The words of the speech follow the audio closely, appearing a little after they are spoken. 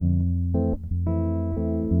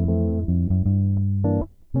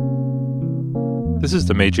This is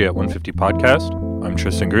the Meiji at 150 podcast. I'm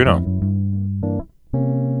Tristan Gruno.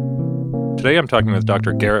 Today I'm talking with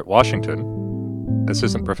Dr. Garrett Washington,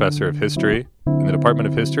 Assistant Professor of History in the Department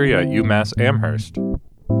of History at UMass-Amherst.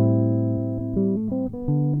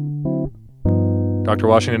 Dr.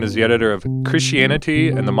 Washington is the editor of Christianity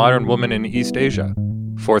and the Modern Woman in East Asia,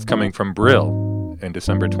 forthcoming from Brill in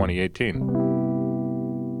December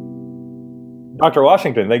 2018. Dr.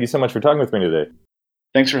 Washington, thank you so much for talking with me today.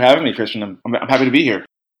 Thanks for having me, Christian. I'm happy to be here.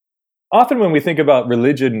 Often when we think about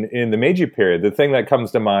religion in the Meiji period, the thing that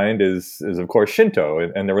comes to mind is of course,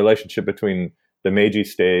 Shinto and the relationship between the Meiji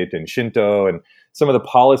state and Shinto and some of the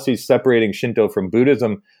policies separating Shinto from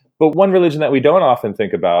Buddhism. But one religion that we don't often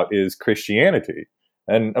think about is Christianity.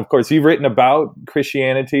 And of course, you've written about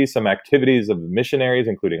Christianity, some activities of missionaries,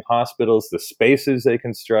 including hospitals, the spaces they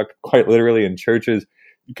construct, quite literally in churches.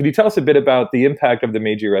 Could you tell us a bit about the impact of the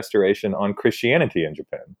Meiji Restoration on Christianity in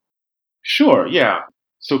Japan? Sure, yeah.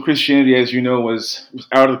 So Christianity, as you know, was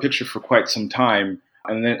out of the picture for quite some time.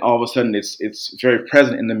 And then all of a sudden it's very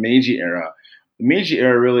present in the Meiji era. The Meiji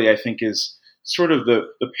era really, I think, is sort of the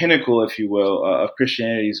pinnacle, if you will, of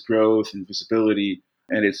Christianity's growth and visibility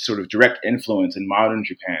and its sort of direct influence in modern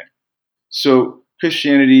Japan. So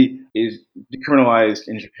Christianity is decriminalized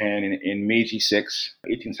in Japan in Meiji 6,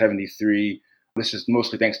 1873. This is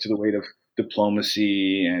mostly thanks to the weight of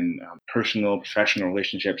diplomacy and personal, professional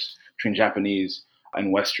relationships between Japanese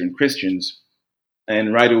and Western Christians.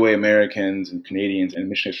 And right away, Americans and Canadians and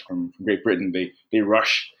missionaries from Great Britain, they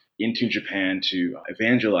rush into Japan to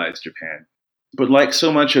evangelize Japan. But like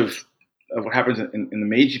so much of what happens in the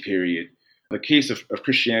Meiji period, the case of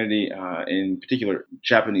Christianity, in particular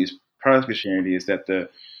Japanese Protestant Christianity, is that the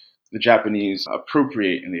Japanese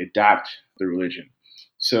appropriate and they adapt the religion.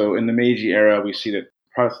 So in the Meiji era, we see that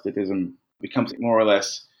Protestantism becomes more or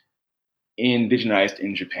less indigenized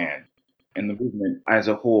in Japan. And the movement as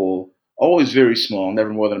a whole, always very small,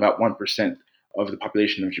 never more than about 1% of the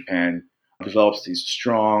population of Japan, develops these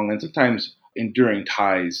strong and sometimes enduring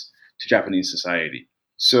ties to Japanese society.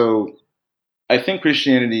 So I think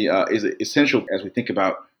Christianity is essential as we think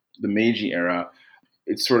about the Meiji era.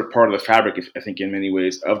 It's sort of part of the fabric, I think, in many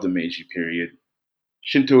ways, of the Meiji period.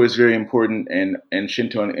 Shinto is very important, and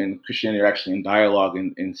Shinto and Christianity are actually in dialogue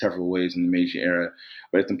in several ways in the Meiji era,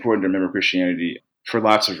 but it's important to remember Christianity for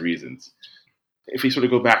lots of reasons. If we sort of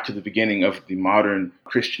go back to the beginning of the modern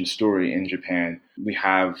Christian story in Japan, we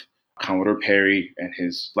have Commodore Perry and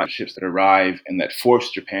his ships that arrive and that force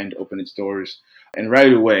Japan to open its doors. And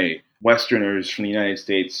right away, Westerners from the United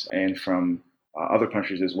States and from other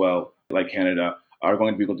countries as well, like Canada, are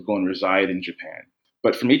going to be able to go and reside in Japan.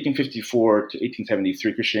 But from 1854 to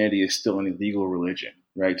 1873, Christianity is still an illegal religion,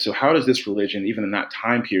 right? So how does this religion, even in that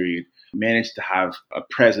time period, manage to have a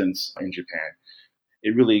presence in Japan?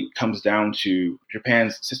 It really comes down to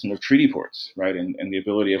Japan's system of treaty ports, right? And the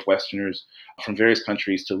ability of Westerners from various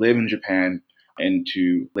countries to live in Japan and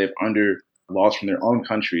to live under laws from their own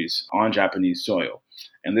countries on Japanese soil.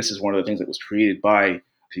 And this is one of the things that was created by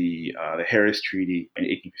the Harris Treaty in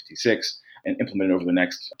 1856 and implemented over the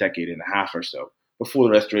next decade and a half or so, before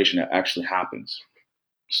the restoration actually happens.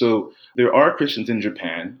 So there are Christians in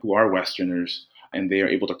Japan who are Westerners, and they are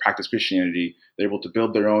able to practice Christianity. They're able to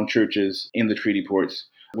build their own churches in the treaty ports,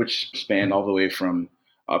 which span all the way from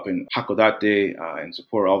up in Hakodate and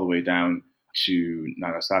Sapporo all the way down to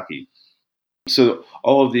Nagasaki. So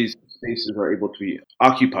all of these spaces are able to be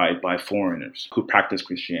occupied by foreigners who practice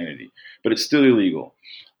Christianity, but it's still illegal.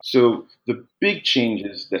 So the big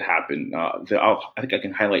changes that happen, I think I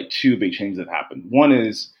can highlight two big changes that happened. One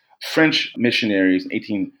is French missionaries in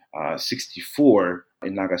 1864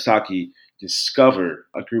 in Nagasaki discover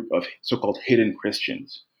a group of so-called hidden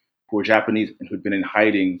Christians who were Japanese and who'd been in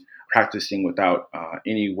hiding, practicing without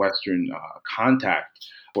any Western contact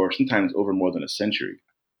for sometimes over more than a century.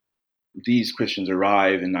 These Christians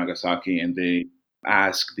arrive in Nagasaki and they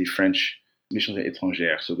ask the French Missionaries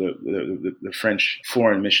étrangères, so the French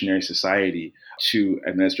Foreign Missionary Society, to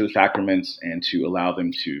administer the sacraments and to allow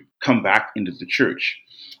them to come back into the church.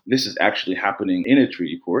 This is actually happening in a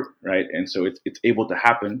treaty port, right? And so it's able to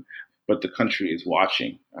happen, but the country is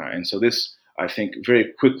watching. And so this, I think,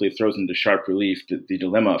 very quickly throws into sharp relief the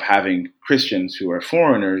dilemma of having Christians who are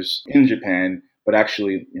foreigners in Japan, but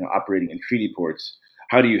actually operating in treaty ports.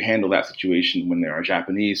 How do you handle that situation when there are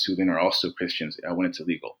Japanese who then are also Christians when it's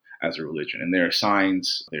illegal as a religion? And there are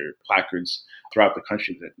signs, there are placards throughout the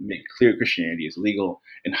country that make clear Christianity is legal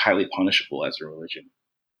and highly punishable as a religion.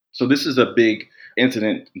 So this is a big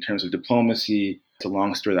incident in terms of diplomacy. It's a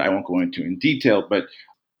long story that I won't go into in detail, but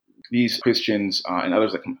these Christians and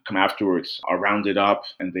others that come afterwards are rounded up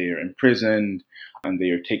and they are imprisoned and they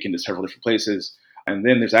are taken to several different places. And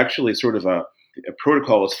then there's actually sort of a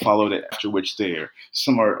protocol is followed after which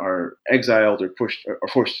some are exiled or pushed or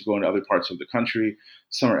forced to go into other parts of the country.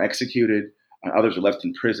 Some are executed, others are left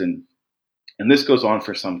in prison. And this goes on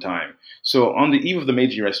for some time. So on the eve of the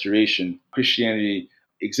Meiji Restoration, Christianity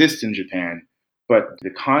exists in Japan, but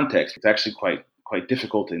the context is actually quite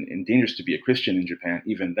difficult and dangerous to be a Christian in Japan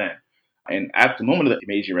even then. And at the moment of the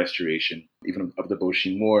Meiji Restoration, even of the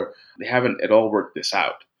Boshin War, they haven't at all worked this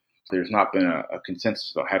out. There's not been a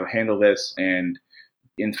consensus about how to handle this. And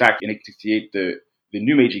in fact, in 1868, the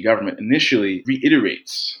new Meiji government initially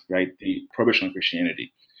reiterates, right, the prohibition on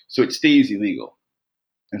Christianity. So it stays illegal.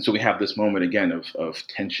 And so we have this moment again of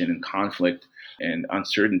tension and conflict and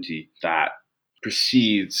uncertainty that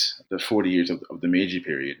precedes the 40 years of the Meiji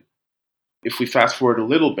period. If we fast forward a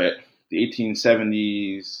little bit, the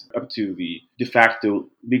 1870s up to the de facto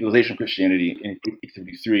legalization of Christianity in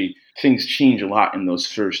 1873, things change a lot in those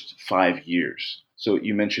first 5 years. So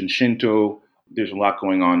you mentioned Shinto. There's a lot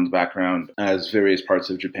going on in the background as various parts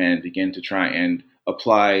of Japan begin to try and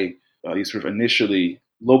apply these sort of initially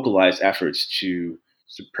localized efforts to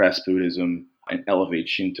suppress Buddhism and elevate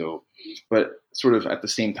Shinto. But sort of at the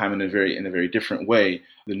same time, in a very different way,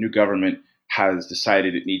 the new government has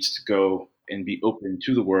decided it needs to go and be open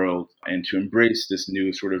to the world and to embrace this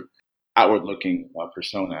new sort of outward-looking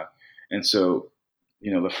persona. And so,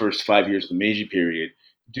 the first 5 years of the Meiji period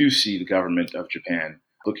do see the government of Japan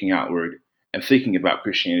looking outward and thinking about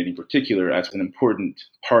Christianity in particular as an important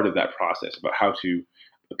part of that process, about how to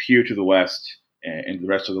appear to the West and the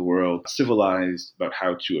rest of the world civilized, about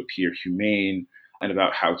how to appear humane, and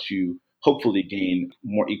about how to hopefully gain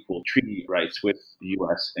more equal treaty rights with the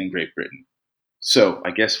U.S. and Great Britain. So I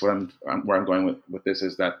guess where I'm going with this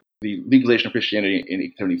is that the legalization of Christianity in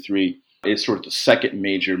 1873 is sort of the second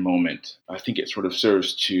major moment. I think it sort of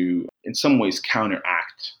serves to, in some ways,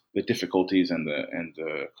 counteract the difficulties and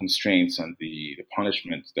the constraints and the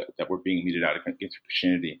punishments that were being meted out against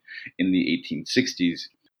Christianity in the 1860s.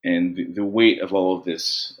 And the weight of all of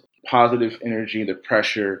this positive energy, the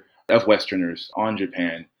pressure of Westerners on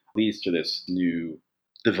Japan leads to this new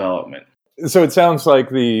development. So it sounds like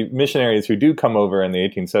the missionaries who do come over in the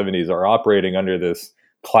 1870s are operating under this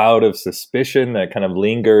cloud of suspicion that kind of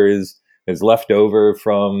lingers, is left over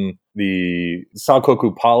from the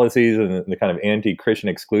Sakoku policies and the kind of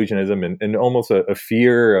anti-Christian exclusionism and almost a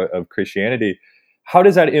fear of Christianity. How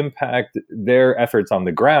does that impact their efforts on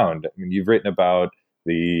the ground? I mean, you've written about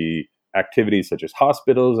the activities such as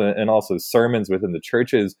hospitals and also sermons within the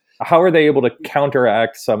churches. How are they able to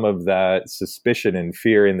counteract some of that suspicion and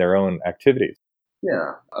fear in their own activities?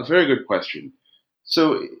 Yeah, a very good question.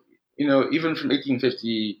 So, even from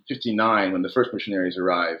 1859, when the first missionaries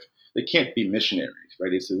arrive, they can't be missionaries,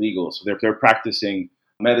 right? It's illegal. So they're practicing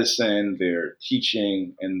medicine, they're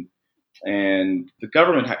teaching, and the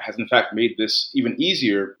government has in fact made this even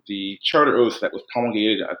easier. The charter oath that was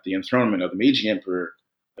promulgated at the enthronement of the Meiji Emperor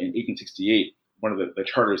in 1868, one of the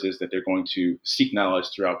charters is that they're going to seek knowledge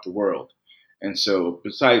throughout the world. And so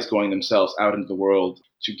besides going themselves out into the world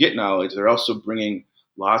to get knowledge, they're also bringing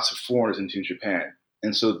lots of foreigners into Japan.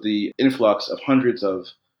 And so the influx of hundreds of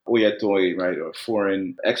oyatoi, right, or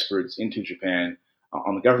foreign experts into Japan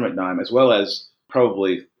on the government dime, as well as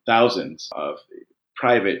probably thousands of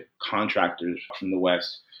private contractors from the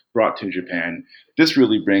West brought to Japan. This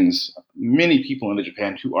really brings many people into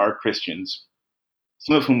Japan who are Christians,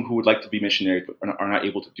 some of whom who would like to be missionaries but are not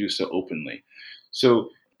able to do so openly. So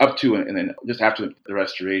up to and then just after the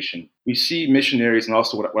Restoration, we see missionaries and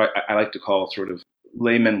also what I like to call sort of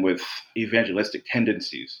laymen with evangelistic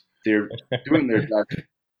tendencies. They're doing their best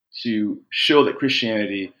to show that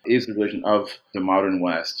Christianity is the religion of the modern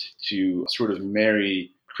West, to sort of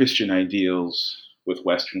marry Christian ideals with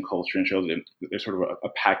Western culture and show that they're sort of a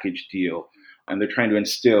package deal. And they're trying to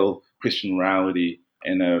instill Christian morality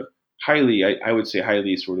and a I would say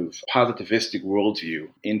highly sort of positivistic worldview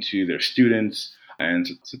into their students and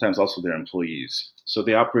sometimes also their employees. So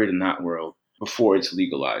they operate in that world before it's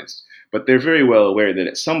legalized. But they're very well aware that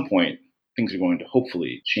at some point, things are going to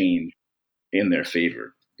hopefully change in their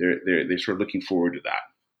favor. They're sort of looking forward to that.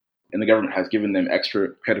 And the government has given them extra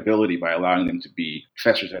credibility by allowing them to be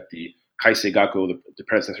professors at the Kaisei Gakko, the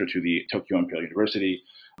predecessor to the Tokyo Imperial University,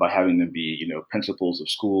 by having them be, principals of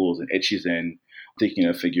schools and echizen, thinking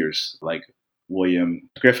of figures like William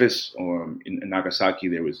Griffiths, or in Nagasaki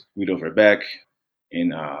there was Guido Verbeck.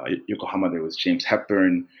 In Yokohama there was James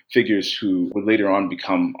Hepburn, figures who would later on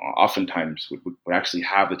become, oftentimes would actually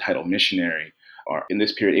have the title missionary, are in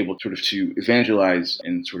this period able sort of to evangelize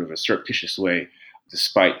in sort of a surreptitious way,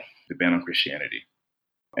 despite the ban on Christianity.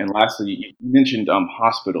 And lastly, you mentioned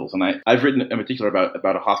hospitals, and I've written in particular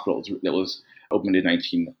about a hospital that was opened in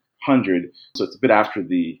 1900. So it's a bit after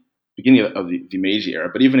the beginning of the Meiji era.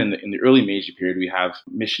 But even in the early Meiji period, we have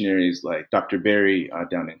missionaries like Dr. Berry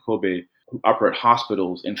down in Kobe who operate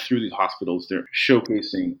hospitals, and through these hospitals, they're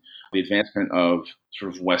showcasing the advancement of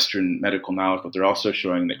sort of Western medical knowledge, but they're also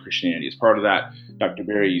showing that Christianity is part of that. Dr.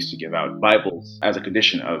 Berry used to give out Bibles as a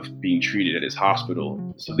condition of being treated at his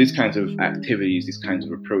hospital. So these kinds of activities, these kinds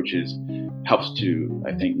of approaches helps to,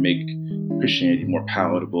 I think, make Christianity more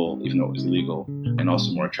palatable, even though it was illegal, and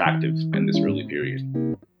also more attractive in this early period.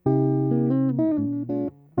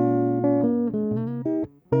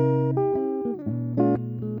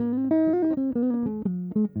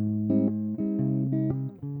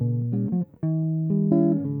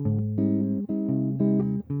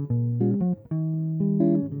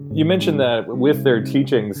 You mentioned that with their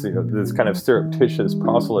teachings, this kind of surreptitious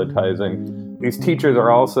proselytizing, these teachers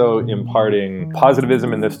are also imparting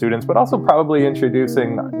positivism in the students, but also probably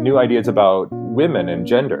introducing new ideas about women and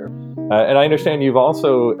gender. And I understand you've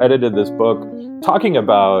also edited this book talking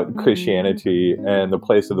about Christianity and the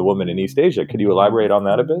place of the woman in East Asia. Could you elaborate on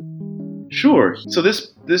that a bit? Sure. So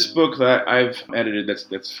this book that I've edited that's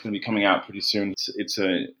going to be coming out pretty soon. It's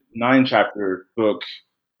a 9-chapter book.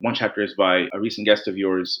 One chapter is by a recent guest of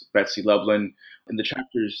yours, Betsy Lublin, and the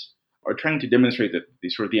chapters are trying to demonstrate that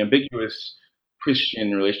the ambiguous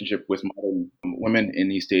Christian relationship with modern women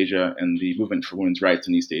in East Asia and the movement for women's rights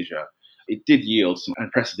in East Asia, it did yield some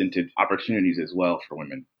unprecedented opportunities as well for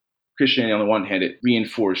women. Christianity, on the one hand, it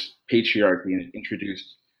reinforced patriarchy and it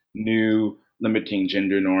introduced new limiting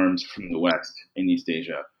gender norms from the West in East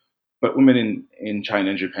Asia. But women in China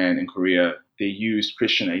and Japan and Korea, they used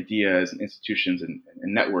Christian ideas and institutions and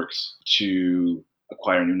networks to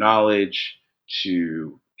acquire new knowledge,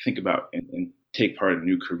 to think about and take part in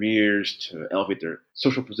new careers, to elevate their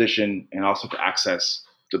social position, and also to access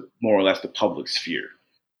more or less the public sphere.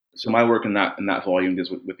 So my work in that volume deals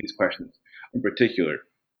with these questions in particular.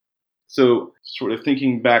 So sort of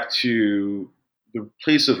thinking back to the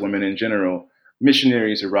place of women in general,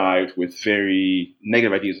 missionaries arrived with very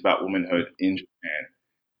negative ideas about womanhood in Japan.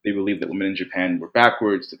 They believed that women in Japan were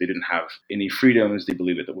backwards, that they didn't have any freedoms. They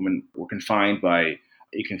believed that the women were confined by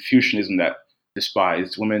a Confucianism that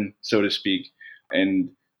despised women, so to speak. And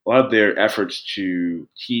a lot of their efforts to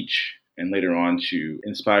teach and later on to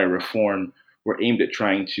inspire reform were aimed at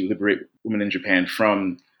trying to liberate women in Japan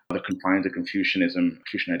from the confines of Confucianism,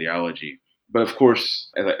 Confucian ideology. But of course,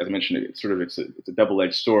 as I mentioned, it's a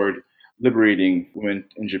double-edged sword, liberating women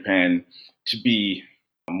in Japan to be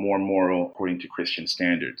more moral according to Christian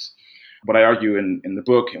standards. What I argue in the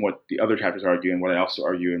book and what the other chapters argue and what I also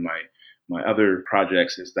argue in my other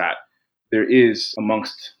projects is that there is,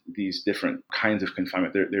 amongst these different kinds of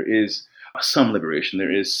confinement, there is some liberation,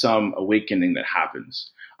 there is some awakening that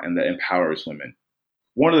happens and that empowers women.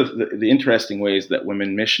 One of the interesting ways that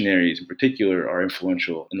women missionaries in particular are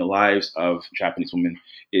influential in the lives of Japanese women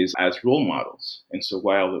is as role models. And so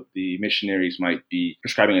while the missionaries might be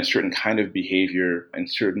prescribing a certain kind of behavior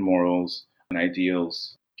and certain morals and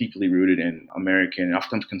ideals deeply rooted in American and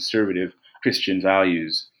often conservative Christian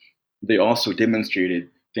values, they also demonstrated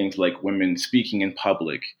things like women speaking in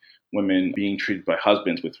public, women being treated by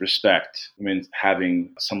husbands with respect, women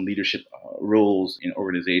having some leadership roles in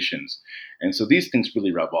organizations. And so these things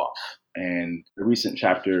really rub off. And the recent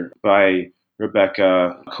chapter by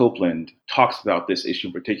Rebecca Copeland talks about this issue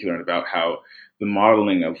in particular and about how the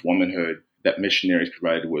modeling of womanhood that missionaries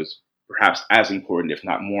provided was perhaps as important, if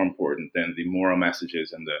not more important, than the moral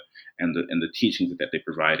messages and the teachings that they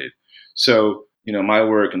provided. So, my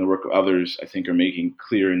work and the work of others, I think, are making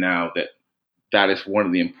clear now that is one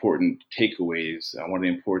of the important takeaways, one of the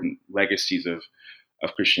important legacies of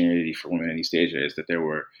Christianity for women in East Asia is that there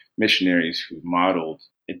were missionaries who modeled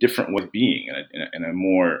a different way of being and a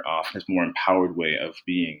more, often more empowered way of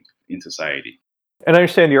being in society. And I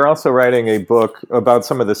understand you're also writing a book about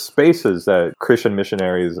some of the spaces that Christian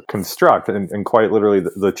missionaries construct, and quite literally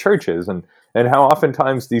the churches, and how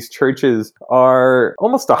oftentimes these churches are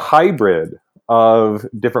almost a hybrid of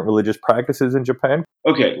different religious practices in Japan.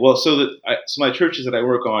 Okay, well, so my churches that I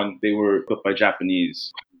work on, they were built by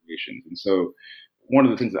Japanese congregations. And so one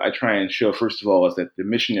of the things that I try and show, first of all, is that the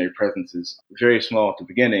missionary presence is very small at the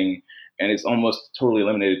beginning, and it's almost totally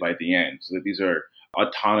eliminated by the end. So that these are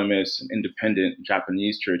autonomous and independent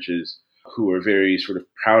Japanese churches who are very sort of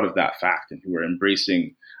proud of that fact and who are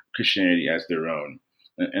embracing Christianity as their own.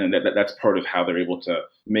 And that's part of how they're able to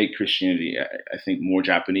make Christianity, I think, more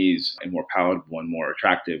Japanese and more palatable and more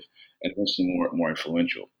attractive and eventually more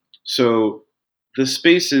influential. So the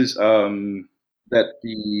spaces that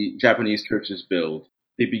the Japanese churches build,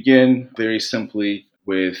 They begin very simply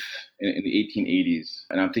with in the 1880s,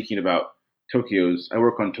 and I'm thinking about I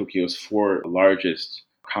work on Tokyo's four largest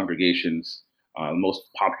congregations,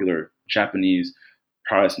 most popular Japanese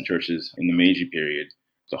Protestant churches in the Meiji period: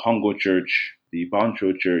 the Hongo Church, the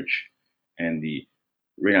Bancho Church, and the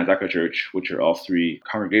Reinazaka Church, which are all three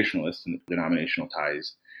Congregationalist in denominational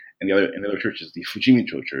ties, and the other church is the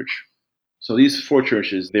Fujimicho Church. So these four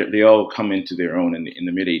churches, they all come into their own in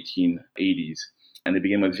the mid 1880s, and they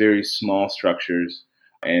begin with very small structures.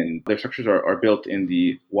 And their structures are built in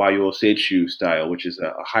the Wayo Seichu style, which is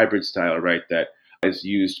a hybrid style, right, that is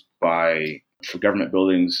used for government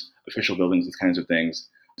buildings, official buildings, these kinds of things.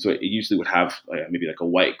 So it usually would have maybe like a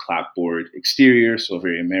white clapboard exterior, so a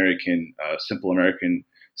very American, simple American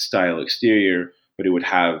style exterior, but it would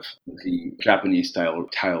have the Japanese style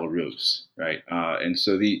tile roofs, right?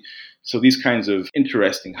 So these kinds of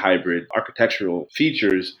interesting hybrid architectural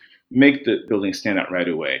features make the building stand out right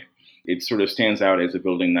away. It sort of stands out as a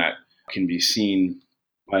building that can be seen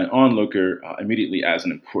by an onlooker immediately as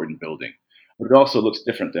an important building. But it also looks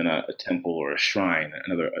different than a temple or a shrine,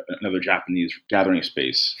 another Japanese gathering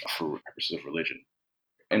space for purposes of religion.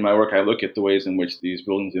 In my work, I look at the ways in which these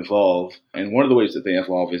buildings evolve. And one of the ways that they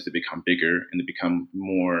evolve is to become bigger and to become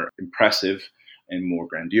more impressive and more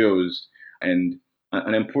grandiose. And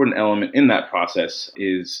an important element in that process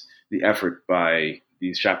is the effort by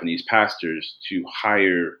these Japanese pastors to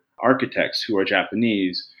hire architects who are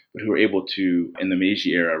Japanese, but who are able to, in the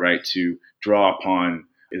Meiji era, right, to draw upon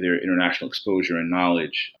their international exposure and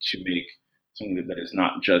knowledge to make something that is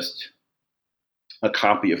not just a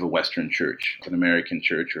copy of a Western church, an American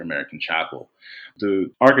church or American chapel.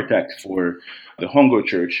 The architect for the Hongo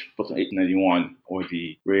Church, built in 1891, or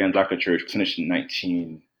the Reinazaka Church, finished in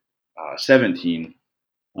 1917,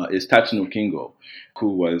 is Tatsuno Kingo,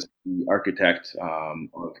 who was the architect of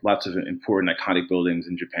lots of important iconic buildings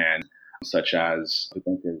in Japan, such as the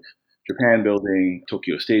Bank of Japan building,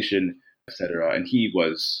 Tokyo Station, etc. And he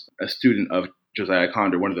was a student of Josiah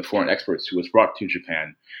Condor, one of the foreign experts who was brought to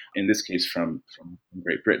Japan, in this case from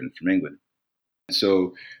Great Britain, from England.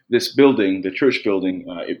 So this building, the church building,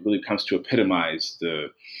 it really comes to epitomize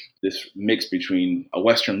this mix between a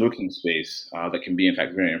Western-looking space that can be, in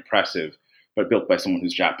fact, very impressive, but built by someone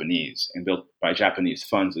who's Japanese and built by Japanese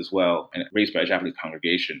funds as well, and raised by a Japanese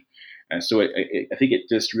congregation. And so I think it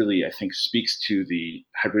just really, speaks to the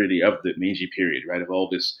hybridity of the Meiji period, right, of all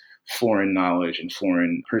this foreign knowledge and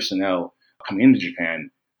foreign personnel coming into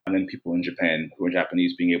Japan, and then people in Japan who are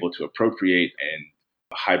Japanese being able to appropriate and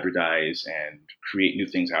hybridize and create new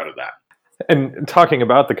things out of that. And talking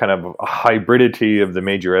about the kind of hybridity of the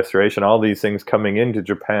Meiji Restoration, all these things coming into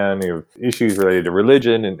Japan, you have issues related to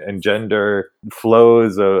religion and gender,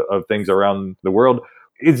 flows of things around the world.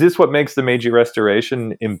 Is this what makes the Meiji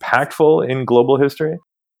Restoration impactful in global history?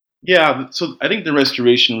 Yeah, so I think the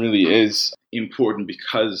restoration really is important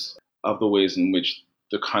because of the ways in which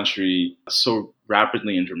the country so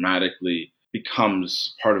rapidly and dramatically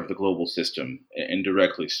becomes part of the global system,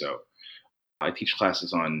 indirectly so. I teach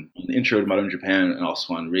classes on the Intro to Modern Japan and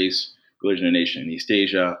also on race, religion, and nation in East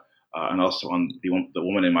Asia, and also on the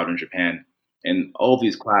woman in modern Japan. And all of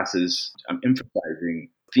these classes, I'm emphasizing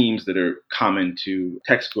themes that are common to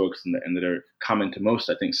textbooks and that are common to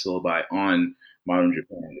most, I think, syllabi on modern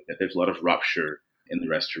Japan. That there's a lot of rupture in the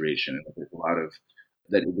restoration, and that there's a lot of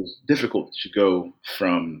that it was difficult to go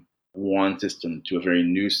from one system to a very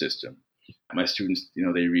new system. My students,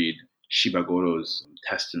 they read Shibagoro's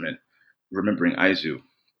Testament, Remembering Aizu.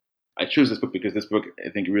 I chose this book because this book, I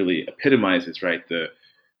think, really epitomizes, right, the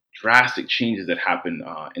drastic changes that happened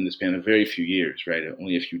in the span of very few years, right,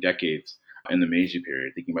 only a few decades in the Meiji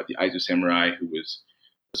period. Thinking about the Aizu samurai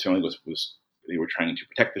his family was they were trying to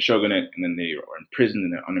protect the shogunate, and then they were imprisoned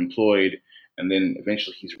and they're unemployed, and then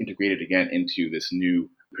eventually he's integrated again into this new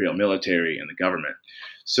imperial military and the government.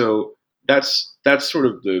 So that's sort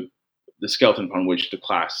of the skeleton upon which the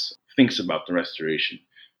class thinks about the restoration.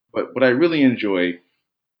 But what I really enjoy,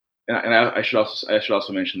 and I should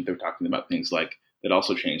also mention that they're talking about things like that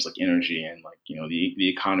also change, like energy and like the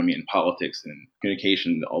economy and politics and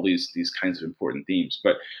communication, all these kinds of important themes.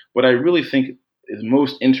 But what I really think is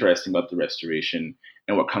most interesting about the restoration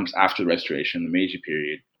and what comes after the restoration, the Meiji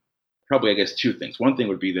period, probably I guess two things. One thing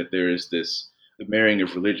would be that there is the marrying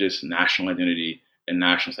of religious and national identity and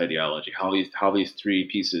nationalist ideology. How these three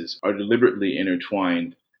pieces are deliberately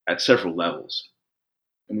intertwined at several levels.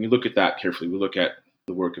 And we look at that carefully. We look at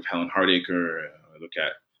the work of Helen Hardacre, we look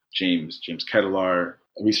at James Ketelar,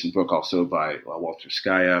 a recent book also by Walter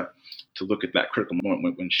Skaya, to look at that critical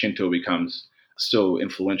moment when Shinto becomes so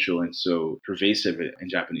influential and so pervasive in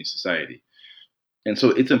Japanese society. And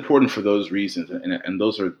so it's important for those reasons. And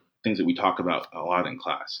those are things that we talk about a lot in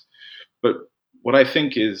class. But what I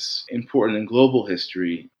think is important in global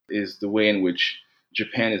history is the way in which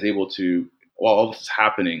Japan is able to, while all this is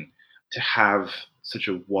happening, to have such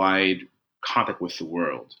a wide contact with the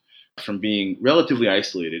world, from being relatively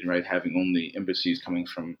isolated, right, having only embassies coming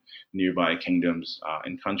from nearby kingdoms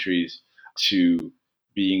and countries, to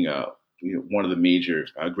being one of the major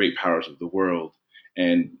great powers of the world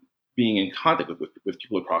and being in contact with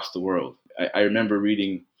people across the world. I remember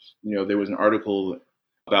reading, there was an article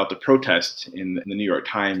about the protest in the New York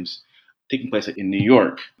Times taking place in New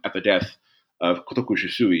York at the death of Kotoku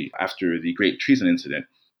Shisui after the Great Treason Incident.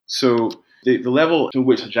 So the level to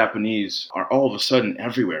which the Japanese are all of a sudden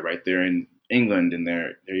everywhere, right? They're in England and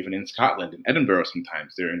they're even in Scotland, in Edinburgh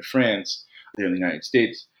sometimes. They're in France, they're in the United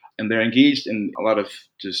States, and they're engaged in a lot of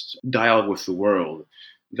just dialogue with the world.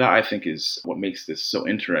 That, I think, is what makes this so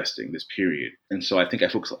interesting, this period. And so I think I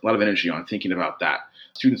focus a lot of energy on thinking about that.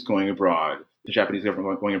 Students going abroad, the Japanese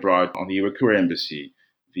government going abroad on the Iwakura embassy,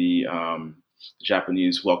 the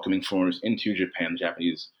Japanese welcoming foreigners into Japan, the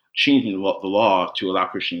Japanese changing the law to allow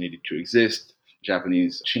Christianity to exist,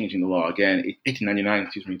 Japanese changing the law again,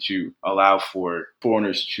 1899, to allow for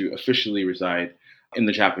foreigners to officially reside in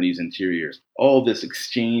the Japanese interior. All this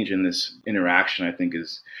exchange and this interaction, I think,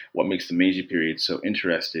 is what makes the Meiji period so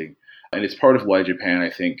interesting. And it's part of why Japan, I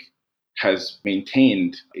think, has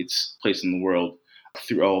maintained its place in the world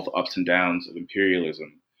through all the ups and downs of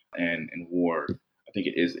imperialism and war. I think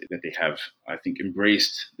it is that they have, I think,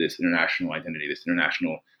 embraced this international identity, this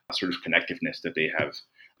international sort of connectiveness that they have,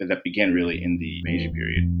 that began really in the Meiji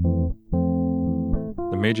period.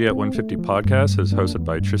 The Meiji at 150 podcast is hosted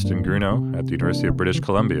by Tristan Grunow at the University of British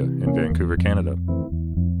Columbia in Vancouver, Canada.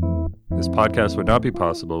 This podcast would not be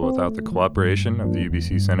possible without the cooperation of the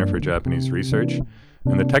UBC Center for Japanese Research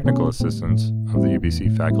and the technical assistance of the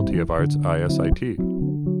UBC Faculty of Arts ISIT.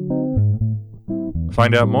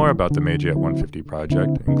 Find out more about the Meiji at 150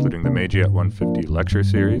 project, including the Meiji at 150 lecture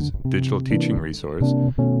series, digital teaching resource,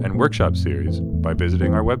 and workshop series by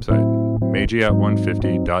visiting our website,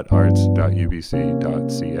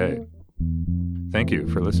 meijiat150.arts.ubc.ca. Thank you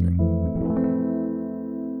for listening.